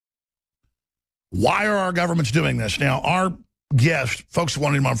Why are our governments doing this? Now, our guest, folks have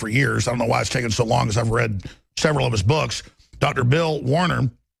wanted him on for years. I don't know why it's taken so long, as I've read several of his books. Dr. Bill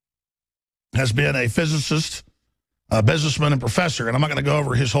Warner has been a physicist, a businessman, and professor. And I'm not going to go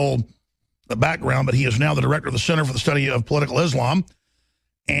over his whole background, but he is now the director of the Center for the Study of Political Islam.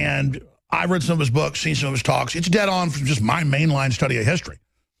 And I've read some of his books, seen some of his talks. It's dead on from just my mainline study of history.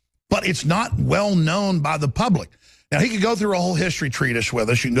 But it's not well known by the public. Now, he could go through a whole history treatise with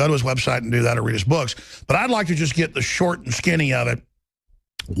us. You can go to his website and do that or read his books. But I'd like to just get the short and skinny of it,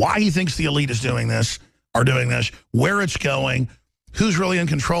 why he thinks the elite is doing this, are doing this, where it's going, who's really in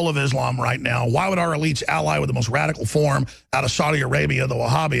control of Islam right now, why would our elites ally with the most radical form out of Saudi Arabia, the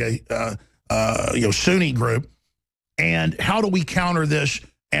Wahhabi, Sunni group, and how do we counter this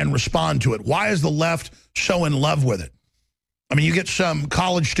and respond to it? Why is the left so in love with it? I mean, you get some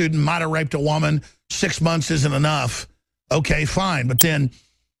college student might have raped a woman, 6 months isn't enough. Okay, fine. But then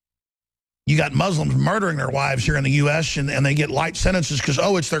you got Muslims murdering their wives here in the U.S. and they get light sentences because,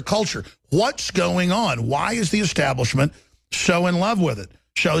 oh, it's their culture. What's going on? Why is the establishment so in love with it?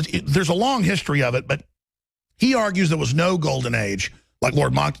 So there's a long history of it, but he argues there was no golden age. Like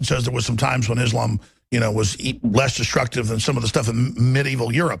Lord Monckton says, there was some times when Islam, was less destructive than some of the stuff in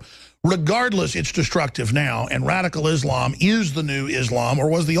medieval Europe. Regardless, it's destructive now, and radical Islam is the new Islam, or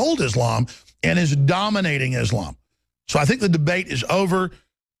was the old Islam, and is dominating Islam. So I think the debate is over.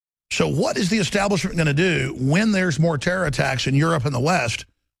 So what is the establishment going to do when there's more terror attacks in Europe and the West?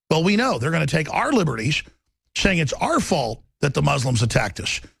 Well, we know they're going to take our liberties, saying it's our fault that the Muslims attacked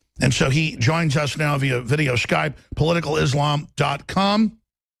us. And so he joins us now via video Skype, politicalislam.com.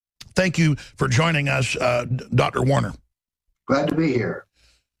 Thank you for joining us, Dr. Warner. Glad to be here.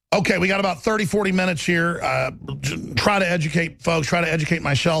 Okay, we got about 30, 40 minutes here. Try to educate folks, try to educate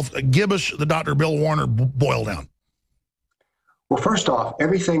myself. Give us the Dr. Bill Warner boil down. Well, first off,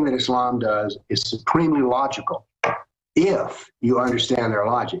 everything that Islam does is supremely logical if you understand their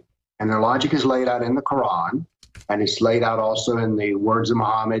logic. And their logic is laid out in the Quran, and it's laid out also in the words of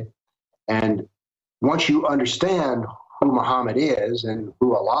Muhammad. And once you understand who Muhammad is and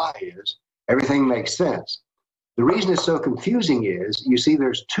who Allah is, everything makes sense. The reason it's so confusing is, you see,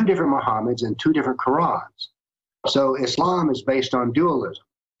 there's two different Muhammads and two different Qurans. So Islam is based on dualism.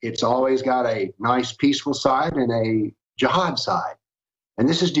 It's always got a nice, peaceful side and a jihad side. And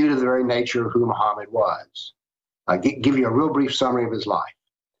this is due to the very nature of who Muhammad was. I'll give you a real brief summary of his life.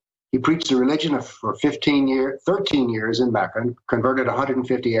 He preached the religion for 13 years in Mecca and converted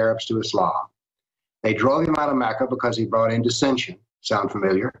 150 Arabs to Islam. They drove him out of Mecca because he brought in dissension. Sound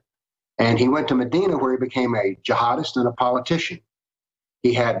familiar? And he went to Medina, where he became a jihadist and a politician.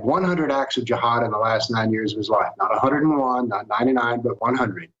 He had 100 acts of jihad in the last 9 years of his life. Not 101, not 99, but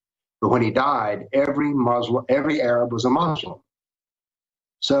 100. But when he died, every Arab was a Muslim.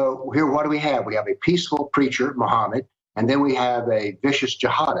 So here, what do we have? We have a peaceful preacher, Muhammad, and then we have a vicious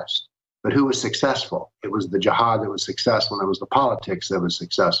jihadist. But who was successful? It was the jihad that was successful, and it was the politics that was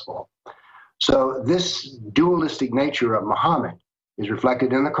successful. So this dualistic nature of Muhammad is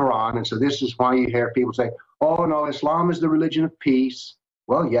reflected in the Quran. And so this is why you hear people say, oh, no, Islam is the religion of peace.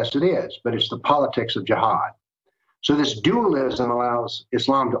 Well, yes, it is, but it's the politics of jihad. So this dualism allows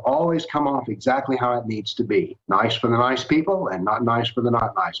Islam to always come off exactly how it needs to be. Nice for the nice people and not nice for the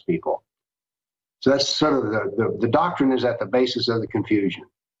not nice people. So that's sort of the doctrine is at the basis of the confusion.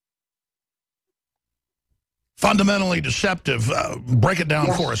 Fundamentally deceptive. Break it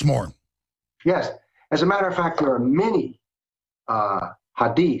down for us more. Yes. As a matter of fact, there are many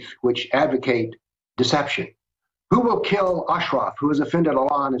hadith which advocate deception. Who will kill Ashraf, who has offended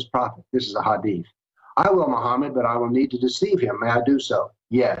Allah and his prophet? This is a hadith. I will, Muhammad, but I will need to deceive him. May I do so?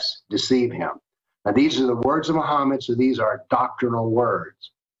 Yes, deceive him. Now, these are the words of Muhammad, so these are doctrinal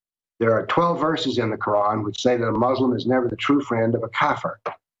words. There are 12 verses in the Quran which say that a Muslim is never the true friend of a kafir.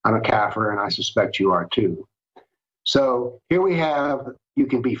 I'm a kafir, and I suspect you are too. So here we have, you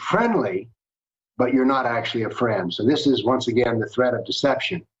can be friendly, but you're not actually a friend. So this is, once again, the threat of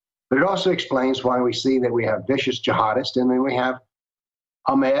deception. But it also explains why we see that we have vicious jihadists, and then we have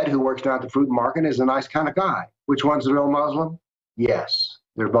Ahmed, who works down at the fruit market, is a nice kind of guy. Which one's the real Muslim? Yes,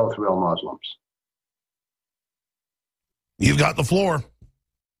 they're both real Muslims. You've got the floor.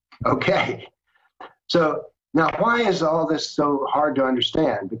 Okay. So now, why is all this so hard to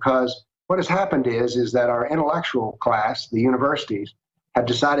understand? Because what has happened is that our intellectual class, the universities, have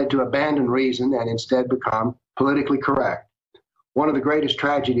decided to abandon reason and instead become politically correct. One of the greatest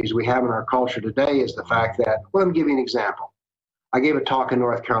tragedies we have in our culture today is the fact that, well, let me give you an example. I gave a talk in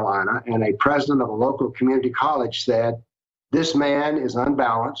North Carolina, and a president of a local community college said, this man is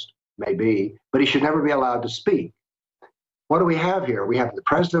unbalanced, maybe, but he should never be allowed to speak. what do we have here? We have the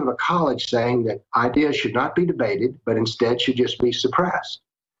president of a college saying that ideas should not be debated, but instead should just be suppressed.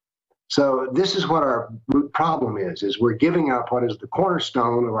 So this is what our root problem is we're giving up what is the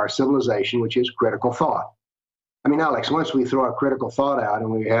cornerstone of our civilization, which is critical thought. I mean, Alex, once we throw our critical thought out and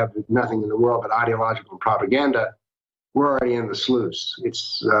we have nothing in the world but ideological propaganda, we're already in the sluice.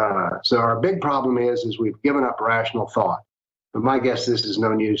 So our big problem is we've given up rational thought. But my guess, this is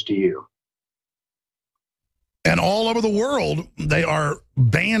no news to you. And all over the world, they are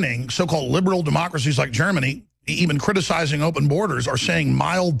banning so-called liberal democracies like Germany, even criticizing open borders, or saying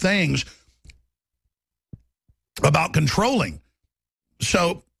mild things about controlling.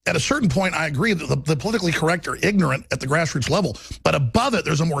 So at a certain point, I agree that the politically correct are ignorant at the grassroots level. But above it,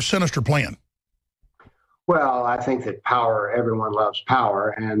 there's a more sinister plan. Well, I think that power, everyone loves power,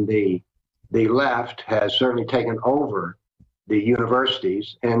 and the left has certainly taken over the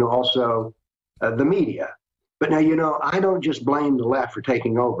universities and also the media. But now, you know, I don't just blame the left for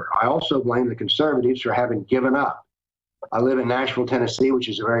taking over. I also blame the conservatives for having given up. I live in Nashville, Tennessee, which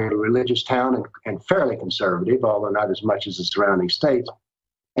is a very religious town and fairly conservative, although not as much as the surrounding states.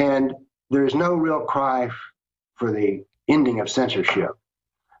 And there is no real cry for the ending of censorship.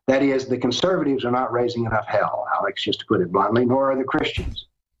 That is, the conservatives are not raising enough hell, Alex, just to put it bluntly, nor are the Christians.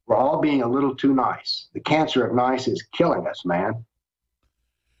 We're all being a little too nice. The cancer of nice is killing us, man.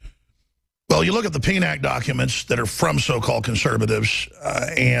 Well, you look at the PNAC documents that are from so-called conservatives,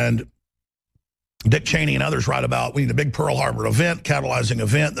 and Dick Cheney and others write about we need a big Pearl Harbor event, catalyzing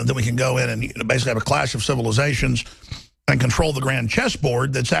event, and then we can go in and basically have a clash of civilizations and control the grand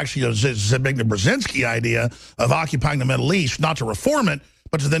chessboard. That's actually a Zbigniew Brzezinski idea of occupying the Middle East, not to reform it,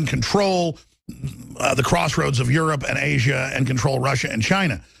 but to then control the crossroads of Europe and Asia and control Russia and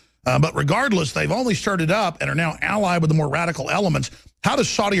China. But regardless, they've only started up and are now allied with the more radical elements. How does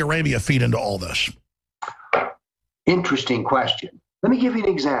Saudi Arabia feed into all this? Interesting question. Let me give you an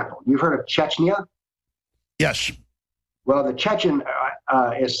example. You've heard of Chechnya? Yes. Well, the Chechen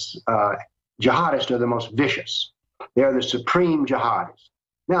jihadists are the most vicious. They are the supreme jihadists.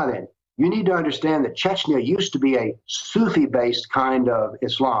 Now then, you need to understand that Chechnya used to be a Sufi-based kind of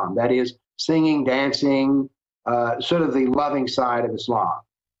Islam. That is, singing, dancing, sort of the loving side of Islam.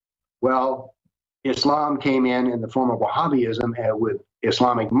 Well, Islam came in the form of Wahhabism with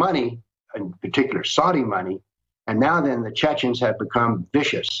Islamic money, in particular Saudi money, and now then the Chechens have become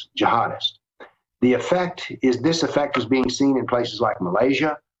vicious jihadists. This effect is being seen in places like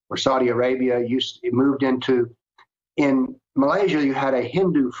Malaysia, where Saudi Arabia moved into. In Malaysia, you had a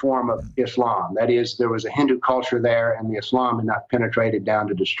Hindu form of Islam. That is, there was a Hindu culture there, and the Islam had not penetrated down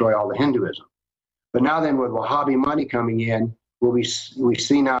to destroy all the Hinduism. But now then, with Wahhabi money coming in, we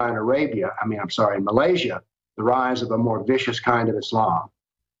see now in Malaysia, the rise of a more vicious kind of Islam.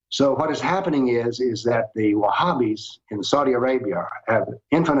 So what is happening is that the Wahhabis in Saudi Arabia have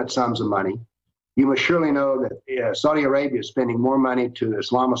infinite sums of money. You must surely know that Saudi Arabia is spending more money to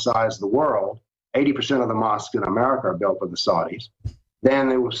Islamicize the world. 80% of the mosques in America are built by the Saudis than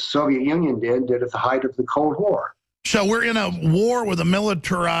the Soviet Union did at the height of the Cold War. So we're in a war with a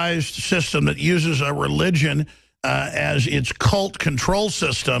militarized system that uses a religion as its cult control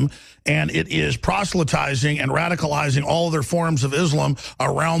system, and it is proselytizing and radicalizing all other forms of Islam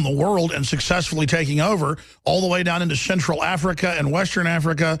around the world and successfully taking over all the way down into Central Africa and Western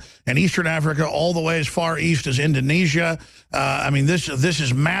Africa and Eastern Africa, all the way as far east as Indonesia. I mean, this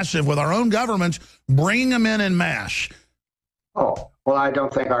is massive, with our own governments bringing them in mass. Oh, well, I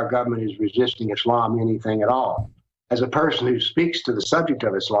don't think our government is resisting Islam anything at all. As a person who speaks to the subject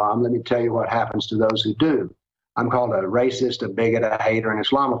of Islam, let me tell you what happens to those who do. I'm called a racist, a bigot, a hater, and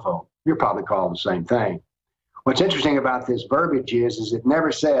Islamophobe. You're probably called the same thing. What's interesting about this verbiage is it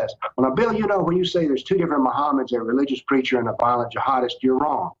never says, well, now, Bill, you know, when you say there's two different Muhammads, a religious preacher and a violent jihadist, you're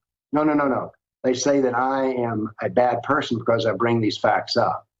wrong. No. They say that I am a bad person because I bring these facts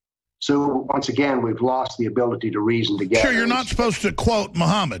up. So once again, we've lost the ability to reason together. Sure, you're not supposed to quote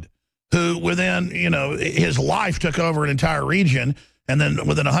Muhammad, who within, his life took over an entire region. And then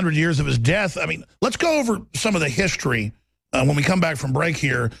within 100 years of his death, I mean, let's go over some of the history when we come back from break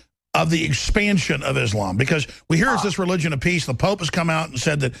here of the expansion of Islam. Because we hear it's this religion of peace. The Pope has come out and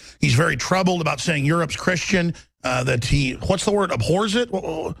said that he's very troubled about saying Europe's Christian, that he, what's the word, abhors it?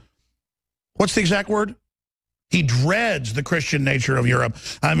 What's the exact word? He dreads the Christian nature of Europe.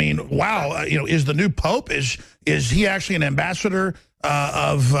 I mean, wow, is the new Pope, is he actually an ambassador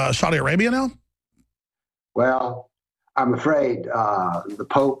of Saudi Arabia now? Well, I'm afraid the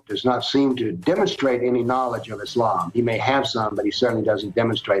Pope does not seem to demonstrate any knowledge of Islam. He may have some, but he certainly doesn't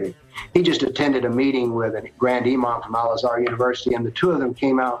demonstrate it. He just attended a meeting with a Grand Imam from Al-Azhar University, and the two of them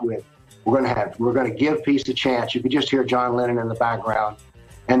came out with We're going to give peace a chance. You could just hear John Lennon in the background.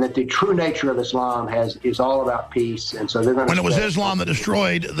 And that the true nature of Islam is all about peace. And so they're going to... When it was Islam that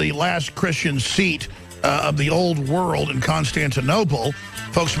destroyed the last Christian seat of the old world in Constantinople,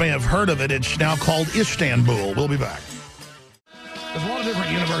 folks may have heard of it. It's now called Istanbul. We'll be back. There's a lot of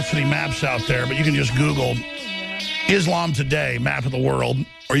different university maps out there, but you can just Google Islam Today, map of the world,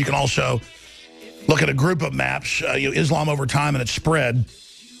 or you can also look at a group of maps, Islam over time and its spread.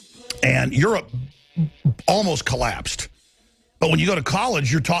 And Europe almost collapsed. But when you go to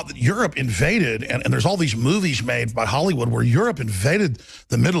college, you're taught that Europe invaded, and there's all these movies made by Hollywood where Europe invaded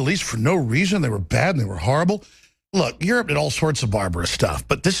the Middle East for no reason. They were bad and they were horrible. Look, Europe did all sorts of barbarous stuff,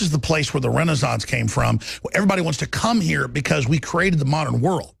 but this is the place where the Renaissance came from. Everybody wants to come here because we created the modern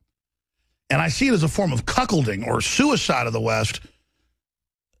world. And I see it as a form of cuckolding or suicide of the West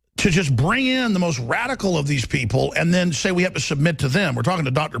to just bring in the most radical of these people and then say we have to submit to them. We're talking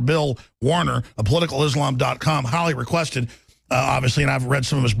to Dr. Bill Warner of politicalislam.com, highly requested. Obviously, and I've read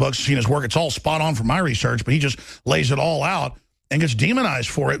some of his books, seen his work. It's all spot on for my research, but he just lays it all out and gets demonized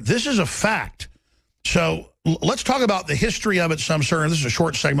for it. This is a fact. So let's talk about the history of it some, sir. And this is a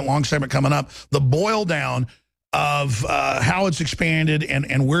short segment, long segment coming up. The boil down of how it's expanded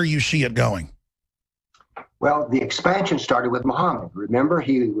and where you see it going. Well, the expansion started with Muhammad. Remember,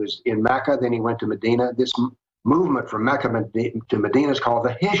 he was in Mecca, then he went to Medina. This movement from Mecca to Medina is called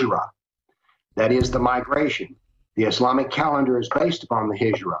the Hijrah. That is the migration. The Islamic calendar is based upon the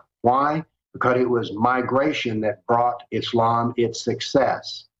Hijrah. Why? Because it was migration that brought Islam its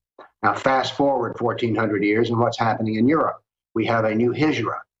success. Now, fast forward 1,400 years, and what's happening in Europe? We have a new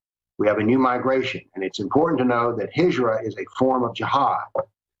Hijrah. We have a new migration. And it's important to know that Hijrah is a form of jihad.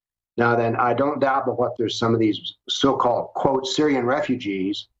 Now, then, I don't doubt but what there's some of these so-called, quote, Syrian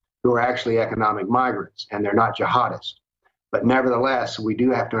refugees who are actually economic migrants, and they're not jihadists. But nevertheless, we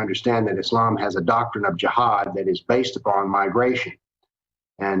do have to understand that Islam has a doctrine of jihad that is based upon migration.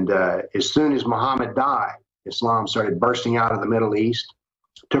 And as soon as Muhammad died, Islam started bursting out of the Middle East,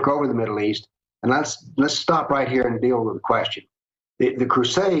 took over the Middle East. And let's stop right here and deal with the question. The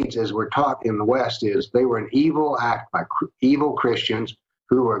Crusades, as we're taught in the West, they were an evil act by evil Christians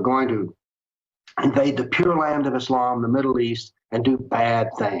who were going to invade the pure land of Islam, the Middle East, and do bad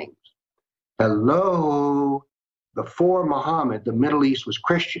things. Hello. Before Muhammad, the Middle East was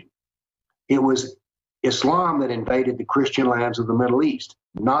Christian. It was Islam that invaded the Christian lands of the Middle East,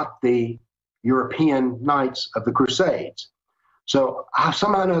 not the European knights of the Crusades. So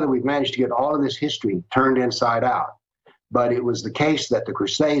somehow or another, we've managed to get all of this history turned inside out. But it was the case that the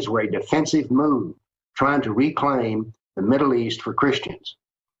Crusades were a defensive move, trying to reclaim the Middle East for Christians.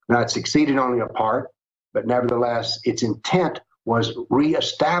 Now, it succeeded only in part, but nevertheless, its intent was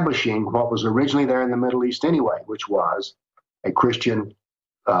reestablishing what was originally there in the Middle East anyway, which was a Christian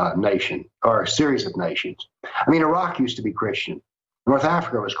nation, or a series of nations. I mean, Iraq used to be Christian. North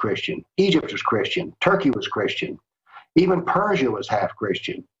Africa was Christian. Egypt was Christian. Turkey was Christian. Even Persia was half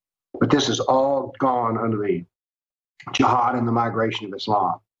Christian. But this is all gone under the jihad and the migration of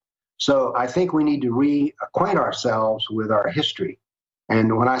Islam. So I think we need to reacquaint ourselves with our history.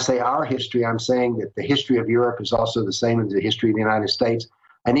 And when I say our history, I'm saying that the history of Europe is also the same as the history of the United States,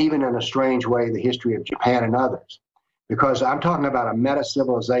 and even in a strange way, the history of Japan and others. Because I'm talking about a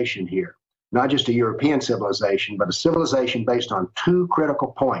meta-civilization here, not just a European civilization, but a civilization based on two critical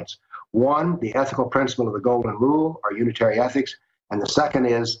points. One, the ethical principle of the Golden Rule, or unitary ethics, and the second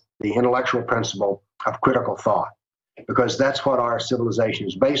is the intellectual principle of critical thought, because that's what our civilization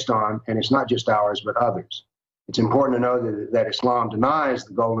is based on, and it's not just ours, but others. It's important to know that Islam denies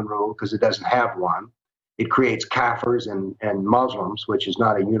the Golden Rule because it doesn't have one. It creates Kafirs and Muslims, which is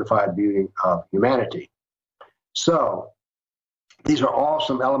not a unified view of humanity. So these are all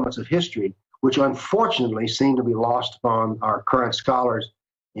some elements of history which unfortunately seem to be lost upon our current scholars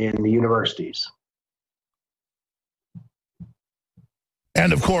in the universities.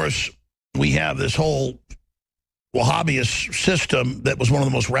 And of course, we have this whole Wahhabist system that was one of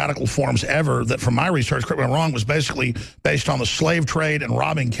the most radical forms ever that, from my research, correct me if I'm wrong, was basically based on the slave trade and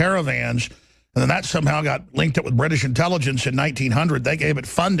robbing caravans. And then that somehow got linked up with British intelligence in 1900. They gave it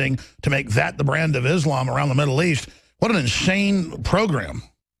funding to make that the brand of Islam around the Middle East. What an insane program.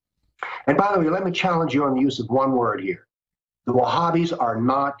 And by the way, let me challenge you on the use of one word here. The Wahhabis are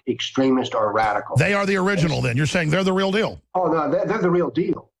not extremist or radical. They are the original then. You're saying they're the real deal. Oh, no, they're the real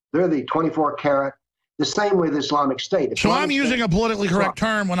deal. They're the 24-karat. The same with Islamic State. So I'm using a politically correct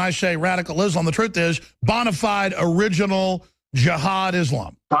term when I say radical Islam. The truth is bona fide original jihad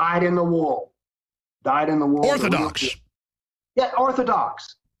Islam. Dyed in the wool. Dyed in the wool. Orthodox. Yeah,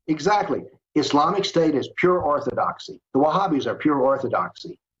 orthodox. Exactly. Islamic State is pure orthodoxy. The Wahhabis are pure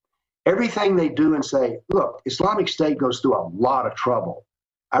orthodoxy. Everything they do and say, look, Islamic State goes through a lot of trouble.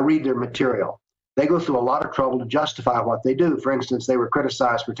 I read their material. They go through a lot of trouble to justify what they do. For instance, they were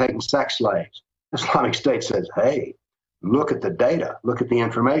criticized for taking sex slaves. Islamic State says, hey, look at the data, look at the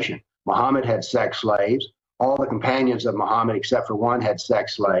information. Muhammad had sex slaves. All the companions of Muhammad, except for one, had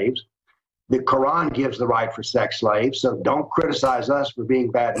sex slaves. The Quran gives the right for sex slaves, so don't criticize us for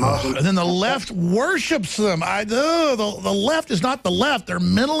being bad Muslims. And then the left worships them. The left is not the left. They're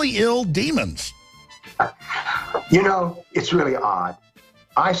mentally ill demons. You know, it's really odd.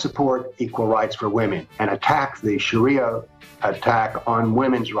 I support equal rights for women and attack the Sharia attack on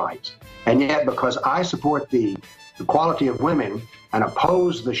women's rights. And yet, because I support the equality of women and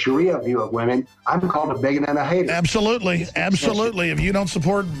oppose the Sharia view of women, I'm called a bigot and a hater. Absolutely. Absolutely. If you don't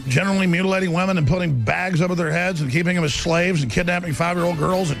support generally mutilating women and putting bags over their heads and keeping them as slaves and kidnapping 5-year-old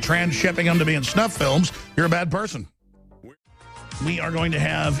girls and trans-shipping them to be in snuff films, you're a bad person. We are going to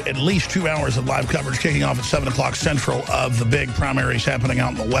have at least 2 hours of live coverage kicking off at 7 o'clock Central of the big primaries happening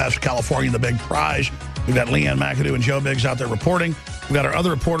out in the West, California, the big prize. We've got Leanne McAdoo and Joe Biggs out there reporting. We've got our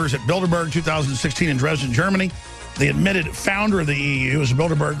other reporters at Bilderberg 2016 in Dresden, Germany. The admitted founder of the EU is a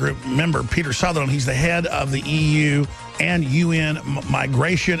Bilderberg Group member, Peter Sutherland. He's the head of the EU and UN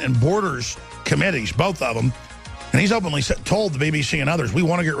Migration and Borders Committees, both of them. And he's openly told the BBC and others, we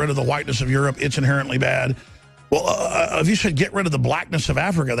want to get rid of the whiteness of Europe. It's inherently bad. Well, if you said get rid of the blackness of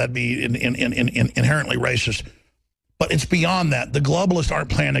Africa, that'd be inherently racist. But it's beyond that. The globalists aren't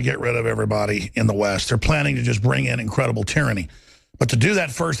planning to get rid of everybody in the West. They're planning to just bring in incredible tyranny. But to do that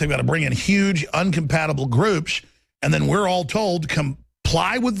first, they've got to bring in huge, uncompatible groups. And then we're all told,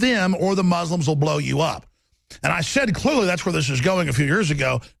 comply with them or the Muslims will blow you up. And I said clearly that's where this is going a few years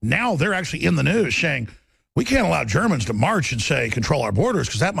ago. Now they're actually in the news saying, we can't allow Germans to march and say, control our borders,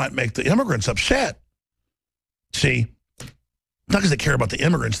 because that might make the immigrants upset. See, not because they care about the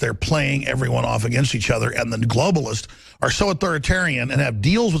immigrants, they're playing everyone off against each other. And the globalists are so authoritarian and have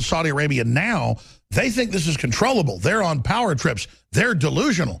deals with Saudi Arabia now, they think this is controllable. They're on power trips. They're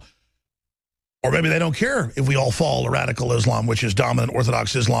delusional. Or maybe they don't care if we all fall to radical Islam, which is dominant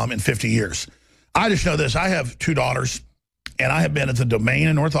Orthodox Islam in 50 years. I just know this. I have 2 daughters, and I have been at the Domain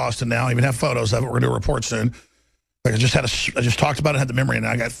in North Austin now. I even have photos of it. We're going to do a report soon. Like I just talked about it, had the memory, and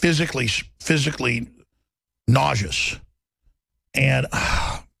I got physically nauseous. And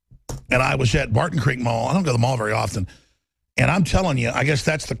I was at Barton Creek Mall. I don't go to the mall very often. And I'm telling you, I guess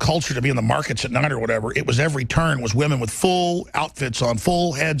that's the culture to be in the markets at night or whatever. It was every turn was women with full outfits on,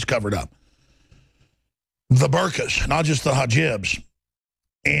 full heads covered up. The burqas, not just the hijabs.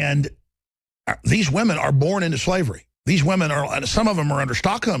 And these women are born into slavery. These women are, some of them are under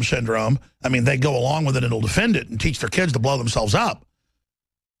Stockholm Syndrome. I mean, they go along with it and will defend it and teach their kids to blow themselves up.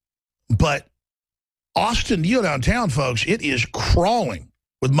 But Austin, you go downtown, folks, it is crawling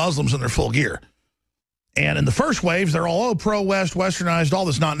with Muslims in their full gear. And in the first waves, they're all, pro-West, westernized, all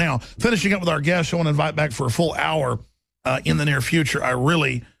this, not now. Finishing up with our guests, I want to invite back for a full hour in the near future. I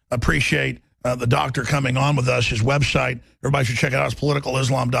really appreciate the doctor coming on with us. His website, everybody should check it out. It's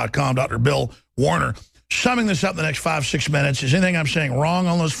politicalislam.com. Dr. Bill Warner. Summing this up in the next 5-6 minutes, is anything I'm saying wrong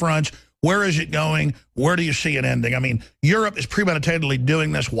on those fronts? Where is it going? Where do you see it ending? I mean, Europe is premeditatedly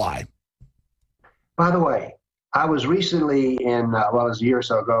doing this. Why? By the way, I was recently in, well, it was a year or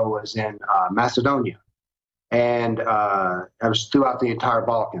so ago, was in Macedonia. And I was throughout the entire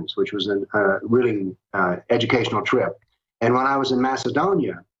Balkans, which was a really educational trip. And when I was in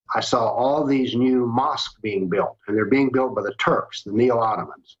Macedonia, I saw all these new mosques being built, and they're being built by the Turks, the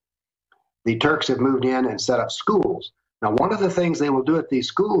Neo-Ottomans. The Turks have moved in and set up schools. Now, one of the things they will do at these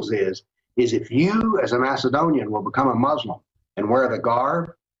schools is if you, as a Macedonian, will become a Muslim and wear the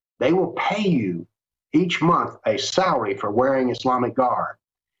garb, they will pay you each month a salary for wearing Islamic garb.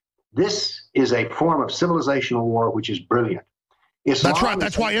 This is a form of civilizational war, which is brilliant. That's right.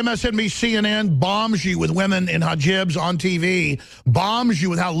 That's why MSNBC, CNN bombs you with women in hijabs on TV, bombs you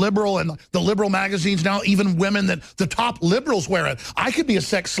with how liberal, and the liberal magazines now, even women that the top liberals wear it. I could be a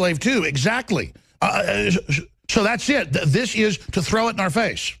sex slave too. Exactly. So that's it. This is to throw it in our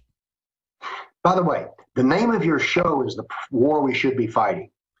face. By the way, the name of your show is The War We Should Be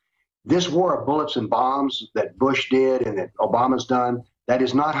Fighting. This war of bullets and bombs that Bush did and that Obama's done, that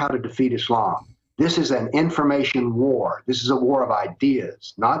is not how to defeat Islam. This is an information war. This is a war of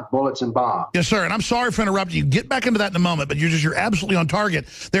ideas, not bullets and bombs. Yes, sir. And I'm sorry for interrupting you. Get back into that in a moment, but you're absolutely on target.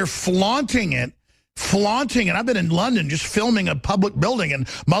 They're flaunting it. I've been in London just filming a public building, and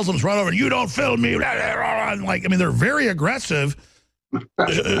Muslims run over, and you don't film me. Like, I mean, they're very aggressive.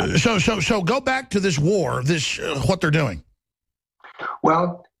 So go back to this war, what they're doing.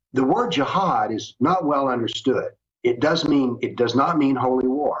 Well, the word jihad is not well understood. It does not mean holy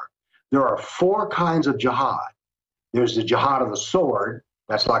war. there are 4 kinds of jihad. There's the jihad of the sword.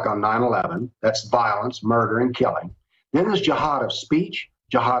 That's like on 9/11. That's violence, murder, and killing. Then there's jihad of speech,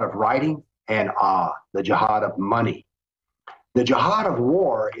 jihad of writing, and the jihad of money. The jihad of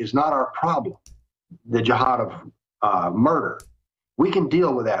war is not our problem. The jihad of murder, we can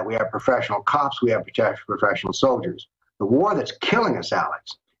deal with that. We have professional cops. We have professional soldiers. The war that's killing us,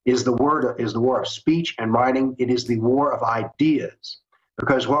 Alex, is the war of speech and writing. It is the war of ideas.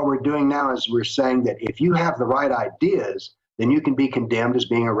 Because what we're doing now is we're saying that if you have the right ideas, then you can be condemned as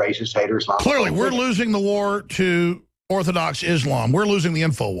being a racist, hater, Islamophobe. Clearly, we're losing the war to Orthodox Islam. We're losing the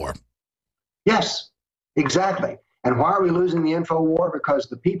info war. Yes, exactly. And why are we losing the info war? Because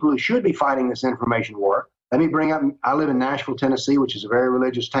the people who should be fighting this information war, let me bring up, I live in Nashville, Tennessee, which is a very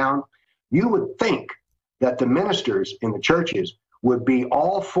religious town. You would think that the ministers in the churches would be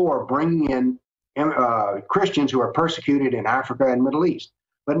all for bringing in Christians who are persecuted in Africa and Middle East.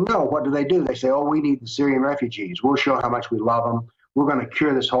 But no, what do? They say, oh, we need the Syrian refugees. We'll show how much we love them. We're going to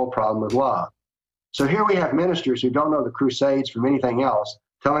cure this whole problem with love. So here we have ministers who don't know the Crusades from anything else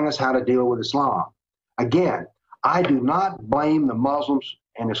telling us how to deal with Islam. Again, I do not blame the Muslims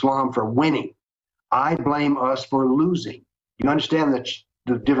and Islam for winning. I blame us for losing. You understand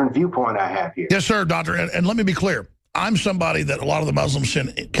the different viewpoint I have here? Yes, sir, doctor. And let me be clear. I'm somebody that a lot of the Muslims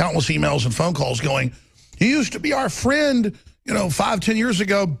send countless emails and phone calls going, you used to be our friend, 5, 10 years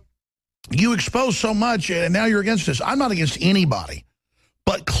ago. You exposed so much, and now you're against us. I'm not against anybody.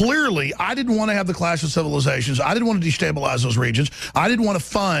 But clearly, I didn't want to have the clash of civilizations. I didn't want to destabilize those regions. I didn't want to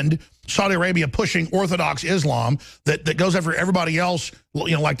fund Saudi Arabia pushing Orthodox Islam that goes after everybody else,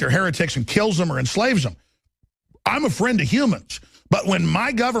 like they're heretics and kills them or enslaves them. I'm a friend to humans. But when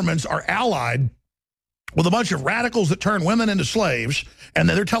my governments are allied with a bunch of radicals that turn women into slaves, and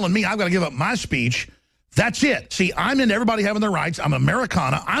they're telling me I've got to give up my speech, that's it. See, I'm into everybody having their rights. I'm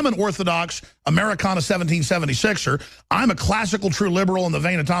Americana. I'm an Orthodox Americana 1776er. I'm a classical true liberal in the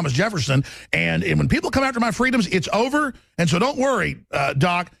vein of Thomas Jefferson. And when people come after my freedoms, it's over. And so don't worry,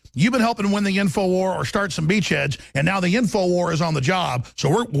 Doc. You've been helping win the info war or start some beachheads, and now the info war is on the job.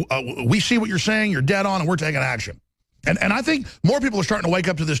 So we see what you're saying. You're dead on, and we're taking action. And I think more people are starting to wake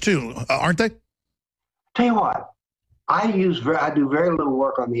up to this too, aren't they? Tell you what, I do very little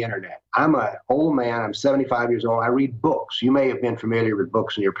work on the internet. I'm an old man. I'm 75 years old. I read books. You may have been familiar with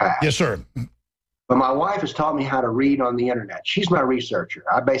books in your past. Yes, sir. But my wife has taught me how to read on the internet. She's my researcher.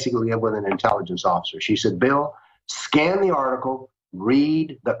 I basically live with an intelligence officer. She said, Bill, scan the article,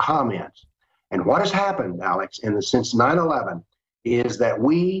 read the comments. And what has happened, Alex, since 9/11 is that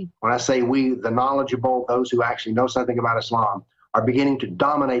we, when I say we, the knowledgeable, those who actually know something about Islam, are beginning to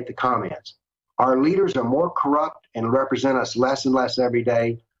dominate the comments. Our leaders are more corrupt and represent us less and less every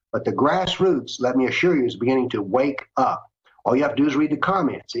day. But the grassroots, let me assure you, is beginning to wake up. All you have to do is read the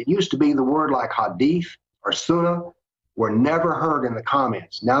comments. It used to be the word like hadith or sunnah were never heard in the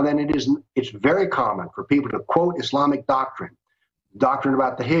comments. Now then it's very common for people to quote Islamic doctrine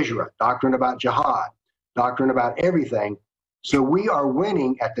about the hijrah, doctrine about jihad, doctrine about everything. So we are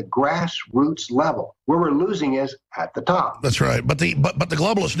winning at the grassroots level. Where we're losing is at the top. That's right. But the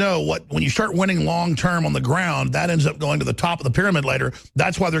globalists know when you start winning long term on the ground, that ends up going to the top of the pyramid later.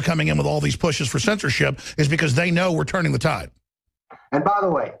 That's why they're coming in with all these pushes for censorship, is because they know we're turning the tide. And by the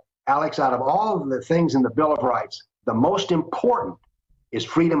way, Alex, out of all of the things in the Bill of Rights, the most important is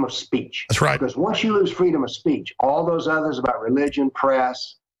freedom of speech. That's right. Because once you lose freedom of speech, all those others about religion,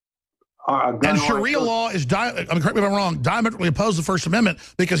 press, and Sharia law is, correct me if I'm wrong, diametrically opposed to the First Amendment,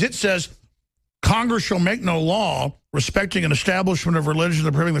 because it says Congress shall make no law respecting an establishment of religion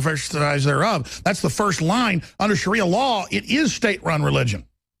and prohibiting the exercise thereof. That's the first line. Under Sharia law, it is state-run religion.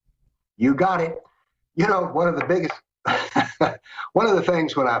 You got it. One of the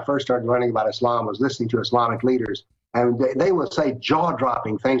things when I first started learning about Islam was listening to Islamic leaders, and they would say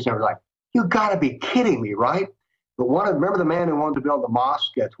jaw-dropping things, and I was like, you got to be kidding me, right? But remember the man who wanted to build the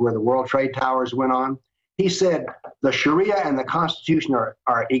mosque at where the World Trade Towers went on? He said the Sharia and the Constitution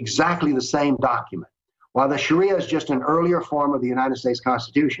are exactly the same document, while the Sharia is just an earlier form of the United States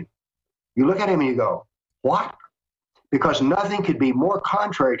Constitution. You look at him and you go, what? Because nothing could be more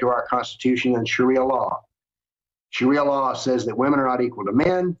contrary to our Constitution than Sharia law. Sharia law says that women are not equal to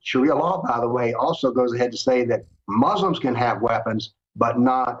men. Sharia law, by the way, also goes ahead to say that Muslims can have weapons, but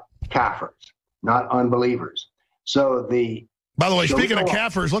not kafirs, not unbelievers. So by the way, speaking of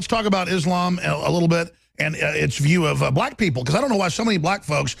kafirs, let's talk about Islam a little bit and its view of black people, because I don't know why so many black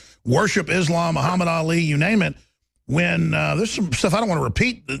folks worship Islam, Muhammad Ali, you name it, when there's some stuff I don't want to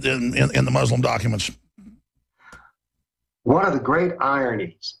repeat in the Muslim documents. One of the great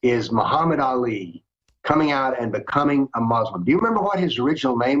ironies is Muhammad Ali coming out and becoming a Muslim. Do you remember what his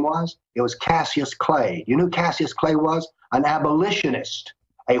original name was? It was Cassius Clay. You knew who Cassius Clay was? An abolitionist,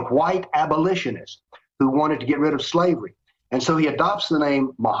 a white abolitionist who wanted to get rid of slavery. And so he adopts the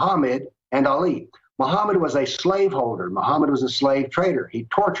name Muhammad and Ali. Muhammad was a slaveholder. Muhammad was a slave trader. He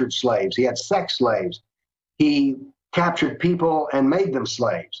tortured slaves. He had sex slaves. He captured people and made them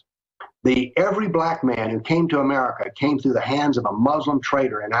slaves. Every black man who came to America came through the hands of a Muslim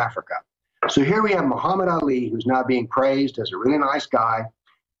trader in Africa. So here we have Muhammad Ali, who's now being praised as a really nice guy,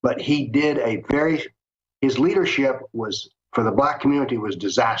 but he did his leadership was, for the black community, was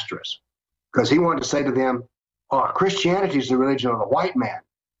disastrous, because he wanted to say to them, oh, Christianity is the religion of the white man.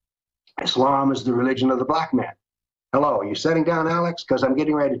 Islam is the religion of the black man. Hello, are you sitting down, Alex? Because I'm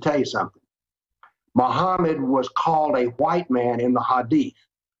getting ready to tell you something. Muhammad was called a white man in the Hadith.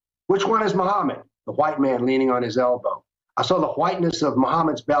 Which one is Muhammad? The white man leaning on his elbow. I saw the whiteness of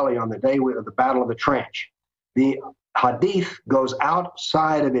Muhammad's belly on the day of the Battle of the Trench. The Hadith goes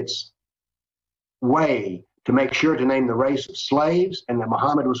outside of its way to make sure to name the race of slaves, and that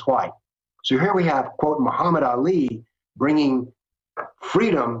Muhammad was white. So here we have, quote, Muhammad Ali bringing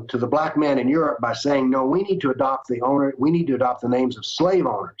freedom to the black man in Europe by saying, no, we need to adopt the names of slave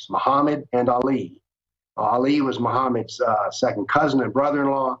owners, Muhammad and Ali. Ali was Muhammad's second cousin and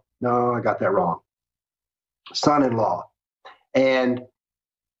brother-in-law. No, I got that wrong. Son-in-law. And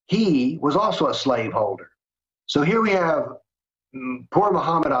he was also a slaveholder. So here we have poor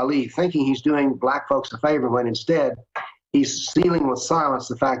Muhammad Ali thinking he's doing black folks a favor, when instead he's sealing with silence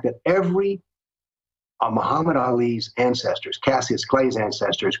the fact that every Muhammad Ali's ancestors, Cassius Clay's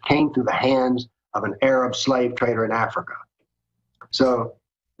ancestors, came through the hands of an Arab slave trader in Africa. So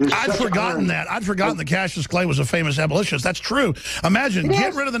I'd forgotten that. I'd forgotten that Cassius Clay was a famous abolitionist. That's true. Imagine,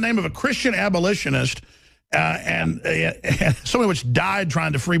 get rid of the name of a Christian abolitionist and somebody which died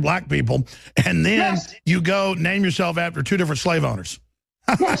trying to free black people, and then you go name yourself after two different slave owners.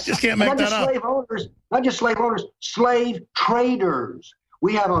 I just can't make that up. Not just slave owners, slave traders.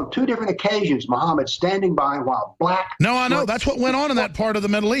 We have on two different occasions Muhammad standing by while black. No, I know. That's what went on in that part of the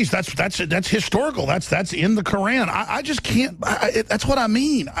Middle East. That's historical. That's in the Quran. I just can't. That's what I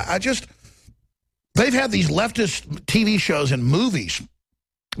mean. They've had these leftist TV shows and movies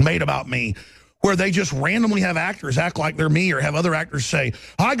made about me where they just randomly have actors act like they're me, or have other actors say,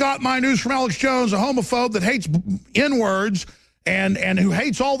 I got my news from Alex Jones, a homophobe that hates N-words and who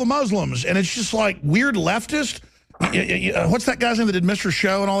hates all the Muslims. And it's just like weird leftist. What's that guy's name that did Mr.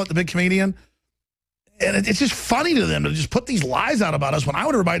 Show and all that, the big comedian? And it's just funny to them to just put these lies out about us when I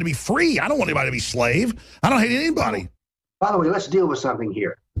want everybody to be free. I don't want anybody to be slave. I don't hate anybody. By the way, let's deal with something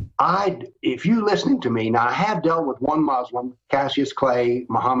here. If you're listening to me, now I have dealt with one Muslim, Cassius Clay,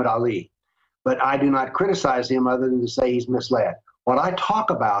 Muhammad Ali, but I do not criticize him other than to say he's misled. What I talk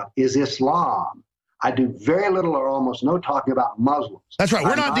about is Islam. I do very little or almost no talking about Muslims. That's right.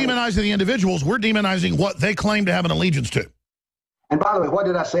 We're not demonizing the individuals. We're demonizing what they claim to have an allegiance to. And by the way, what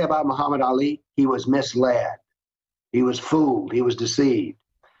did I say about Muhammad Ali? He was misled. He was fooled. He was deceived.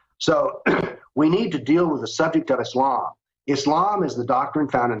 So we need to deal with the subject of Islam. Islam is the doctrine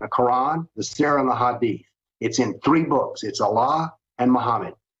found in the Quran, the Sirah, and the Hadith. It's in 3 books. It's Allah and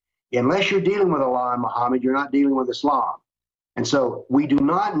Muhammad. Unless you're dealing with Allah and Muhammad, you're not dealing with Islam. And so we do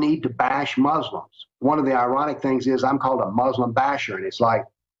not need to bash Muslims. One of the ironic things is I'm called a Muslim basher. And it's like,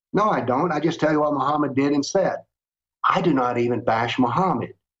 no, I don't. I just tell you what Muhammad did and said. I do not even bash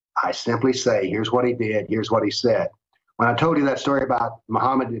Muhammad. I simply say, here's what he did. Here's what he said. When I told you that story about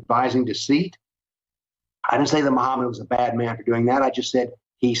Muhammad advising deceit, I didn't say that Muhammad was a bad man for doing that. I just said,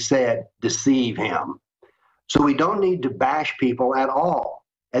 he said, deceive him. So we don't need to bash people at all,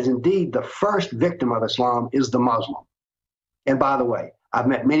 as indeed the first victim of Islam is the Muslim. And by the way, I've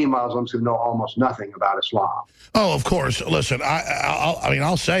met many Muslims who know almost nothing about Islam. Oh, of course. Listen,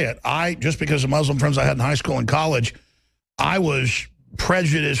 I'll say it. Just because of Muslim friends I had in high school and college, I was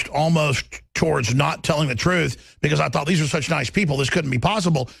prejudiced almost towards not telling the truth because I thought these are such nice people, this couldn't be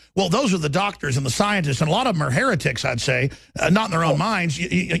possible. Well, those are the doctors and the scientists, and a lot of them are heretics, I'd say, not in their own minds,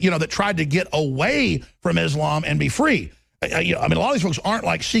 that tried to get away from Islam and be free. I mean, a lot of these folks aren't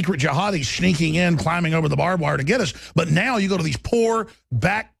like secret jihadis sneaking in, climbing over the barbed wire to get us. But now you go to these poor,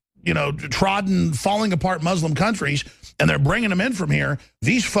 trodden, falling apart Muslim countries, and they're bringing them in from here.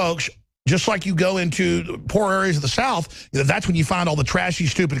 These folks, just like you go into poor areas of the South, that's when you find all the trashy,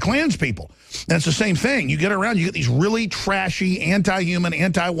 stupid Klans people. And it's the same thing. You get around, you get these really trashy, anti-human,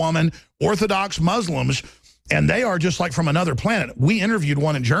 anti-woman, Orthodox Muslims, and they are just like from another planet. We interviewed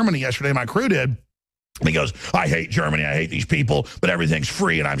one in Germany yesterday, my crew did. And he goes, I hate Germany, I hate these people, but everything's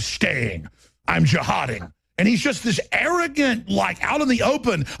free and I'm staying. I'm jihading. And he's just this arrogant, like out in the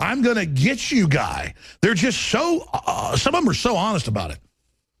open, I'm going to get you guy. They're just so, some of them are so honest about it.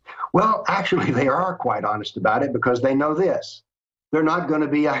 Well, actually, they are quite honest about it because they know this. They're not going to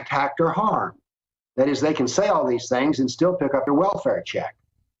be attacked or harmed. That is, they can say all these things and still pick up their welfare check.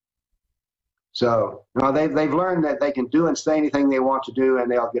 So, you know, they've learned that they can do and say anything they want to do,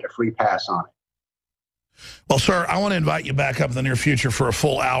 and they'll get a free pass on it. Well, sir, I want to invite you back up in the near future for a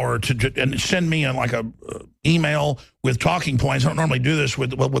full hour and send me like a email with talking points. I don't normally do this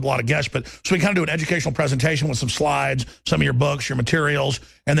with a lot of guests, but so we kind of do an educational presentation with some slides, some of your books, your materials,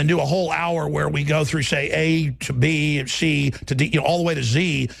 and then do a whole hour where we go through, say, A to B, C to D, all the way to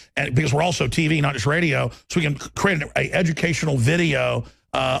Z, and because we're also TV, not just radio, so we can create an educational video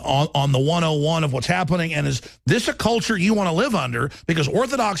on the 101 of what's happening. And is this a culture you want to live under? Because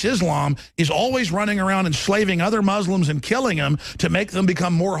Orthodox Islam is always running around enslaving other Muslims and killing them to make them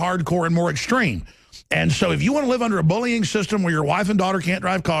become more hardcore and more extreme. And so if you want to live under a bullying system where your wife and daughter can't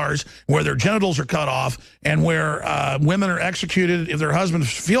drive cars, where their genitals are cut off, and where women are executed if their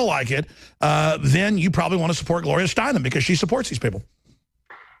husbands feel like it, then you probably want to support Gloria Steinem because she supports these people.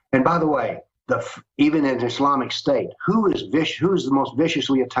 And by the way, even in Islamic State, who is the most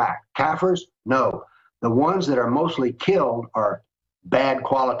viciously attacked? Kafirs? No. The ones that are mostly killed are bad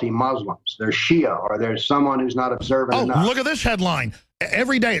quality Muslims. They're Shia, or there's someone who's not observant enough. Look at this headline.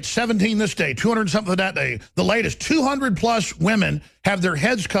 Every day it's 17 this day, 200 something that day. The latest 200 plus women have their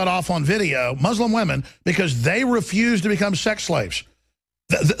heads cut off on video, Muslim women, because they refuse to become sex slaves.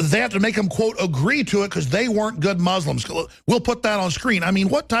 They have to make them, quote, agree to it because they weren't good Muslims. We'll put that on screen. I mean,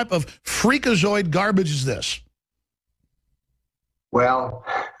 what type of freakazoid garbage is this? Well,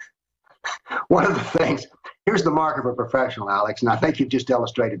 one of the things, here's the mark of a professional, Alex, and I think you've just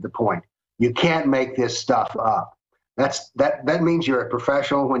illustrated the point. You can't make this stuff up. That means you're a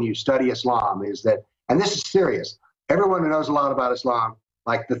professional when you study Islam, is that, and this is serious. Everyone who knows a lot about Islam,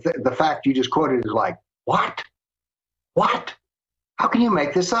 like the fact you just quoted is like, what? What? How can you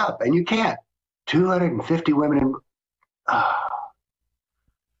make this up? And you can't. 250 women in...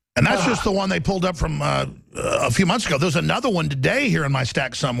 And that's just the one they pulled up from a few months ago. There's another one today here in my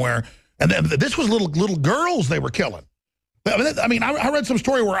stack somewhere. And this was little girls they were killing. I mean, I read some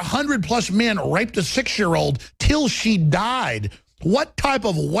story where 100 plus men raped a 6-year-old till she died. What type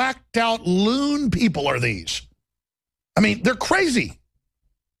of whacked out loon people are these? I mean, they're crazy.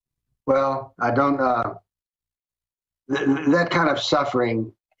 Well, I don't... that kind of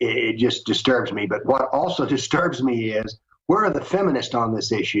suffering, it just disturbs me. But what also disturbs me is, where are the feminists on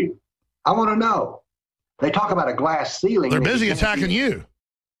this issue? I want to know. They talk about a glass ceiling. They're busy attacking you.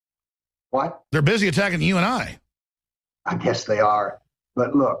 What? They're busy attacking you and I. I guess they are.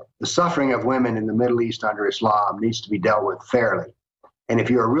 But look, the suffering of women in the Middle East under Islam needs to be dealt with fairly. And if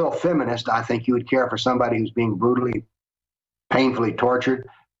you're a real feminist, I think you would care for somebody who's being brutally, painfully tortured,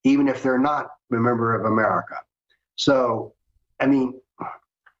 even if they're not a member of America. So, I mean,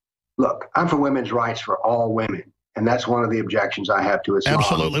 look, I'm for women's rights for all women. And that's one of the objections I have to Islam.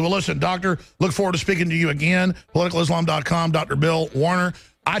 Absolutely. Well, listen, Doctor, look forward to speaking to you again. PoliticalIslam.com, Dr. Bill Warner.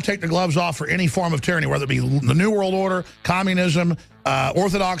 I take the gloves off for any form of tyranny, whether it be the New World Order, communism,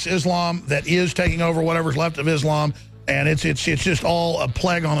 Orthodox Islam that is taking over whatever's left of Islam. And it's just all a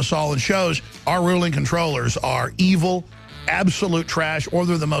plague on us all, and shows our ruling controllers are evil, absolute trash, or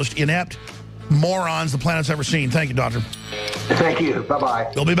they're the most inept morons the planet's ever seen. Thank you, Doctor. Thank you.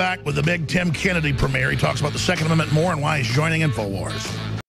 Bye-bye. We'll be back with the big Tim Kennedy premiere. He talks about the Second Amendment more and why he's joining InfoWars.